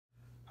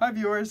Hi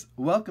viewers,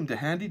 welcome to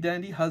Handy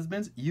Dandy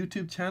Husband's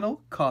YouTube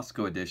channel,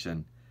 Costco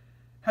Edition.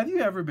 Have you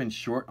ever been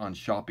short on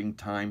shopping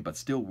time but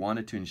still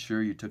wanted to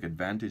ensure you took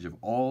advantage of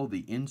all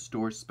the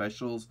in-store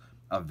specials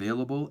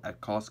available at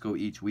Costco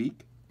each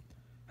week?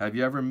 Have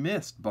you ever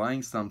missed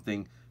buying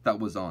something that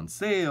was on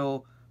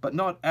sale but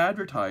not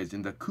advertised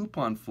in the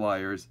coupon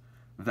flyers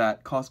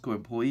that Costco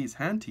employees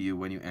hand to you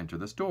when you enter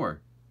the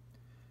store?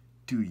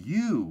 Do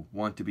you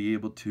want to be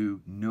able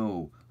to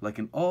know, like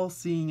an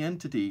all-seeing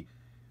entity,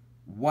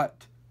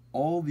 what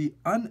all the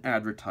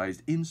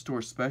unadvertised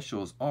in-store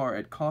specials are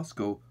at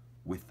Costco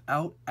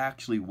without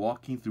actually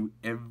walking through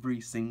every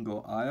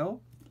single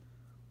aisle?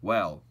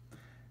 Well,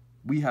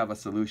 we have a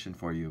solution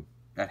for you.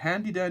 At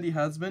Handy Dandy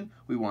Husband,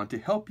 we want to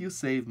help you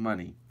save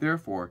money.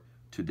 Therefore,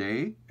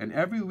 today and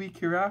every week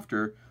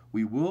hereafter,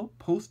 we will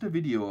post a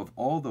video of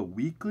all the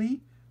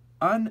weekly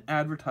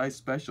unadvertised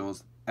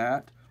specials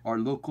at our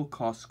local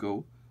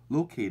Costco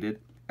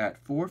located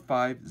at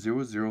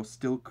 4500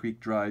 Still Creek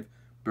Drive,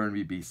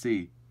 Burnaby,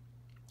 BC,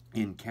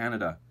 in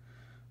Canada.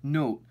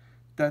 Note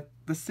that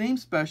the same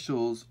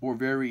specials or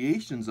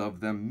variations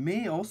of them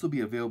may also be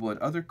available at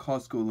other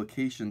Costco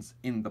locations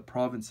in the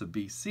province of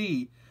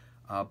BC,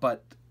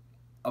 but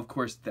of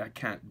course that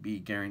can't be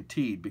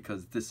guaranteed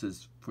because this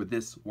is for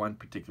this one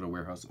particular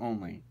warehouse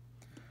only.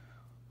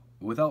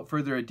 Without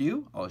further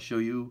ado, I'll show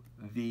you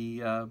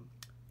the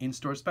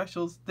in-store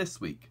specials this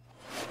week.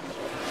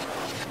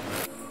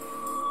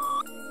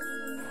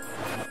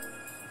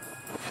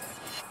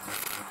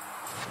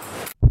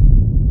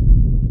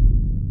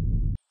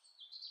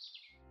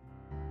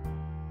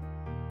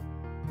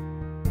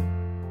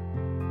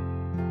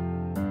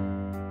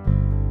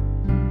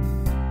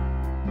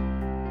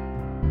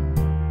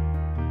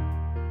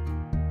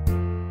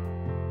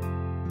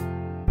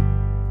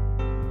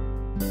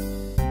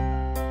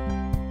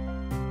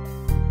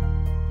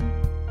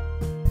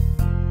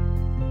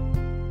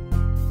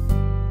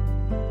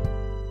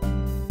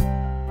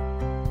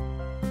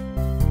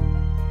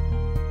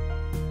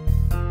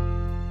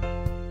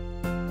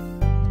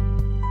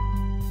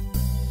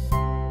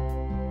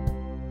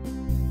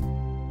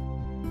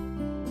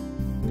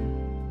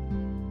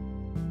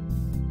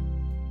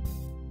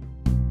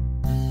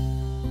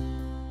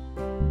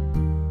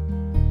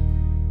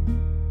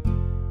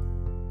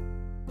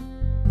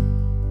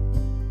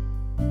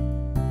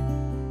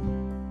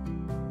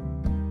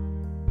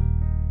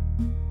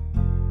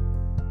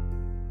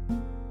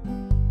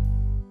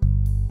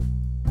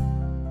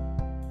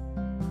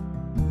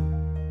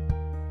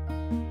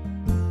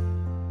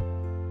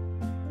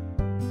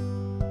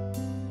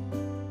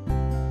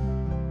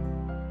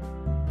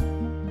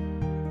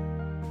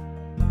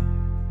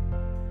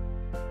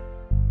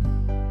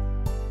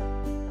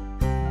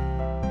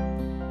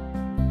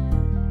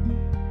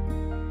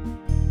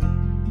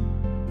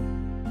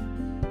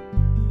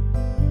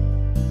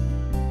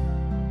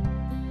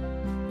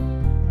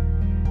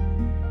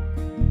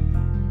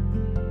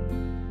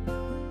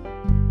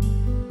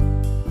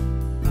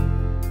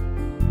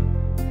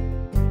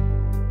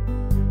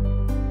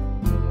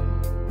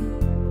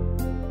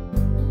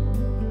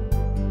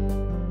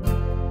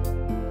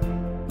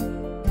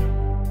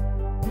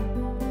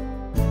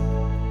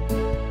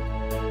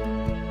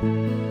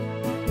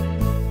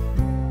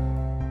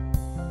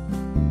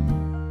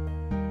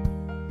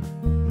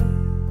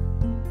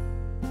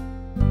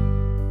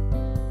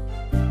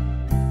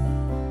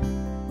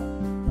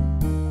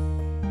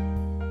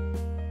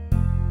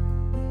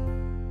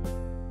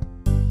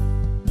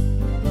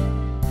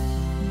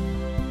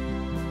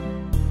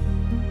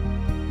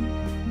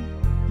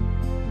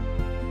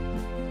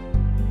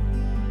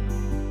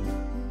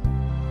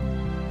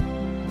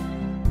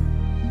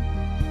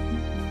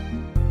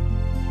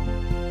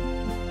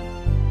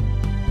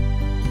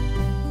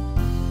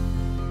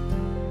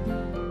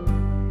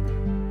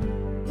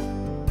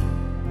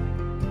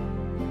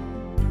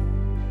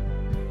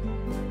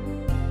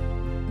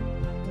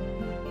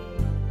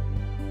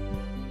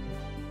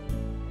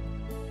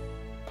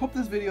 Hope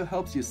this video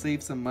helps you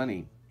save some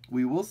money.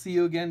 We will see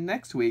you again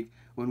next week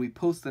when we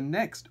post the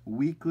next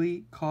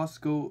weekly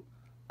Costco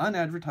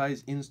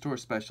unadvertised in-store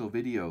special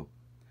video.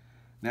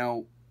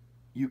 Now,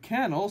 you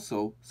can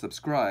also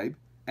subscribe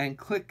and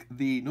click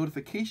the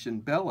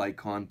notification bell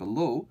icon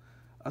below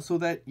so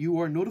that you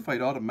are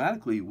notified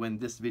automatically when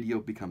this video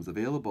becomes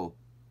available.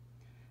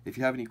 If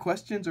you have any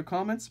questions or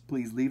comments,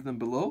 please leave them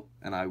below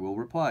and I will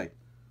reply.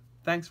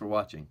 Thanks for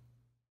watching.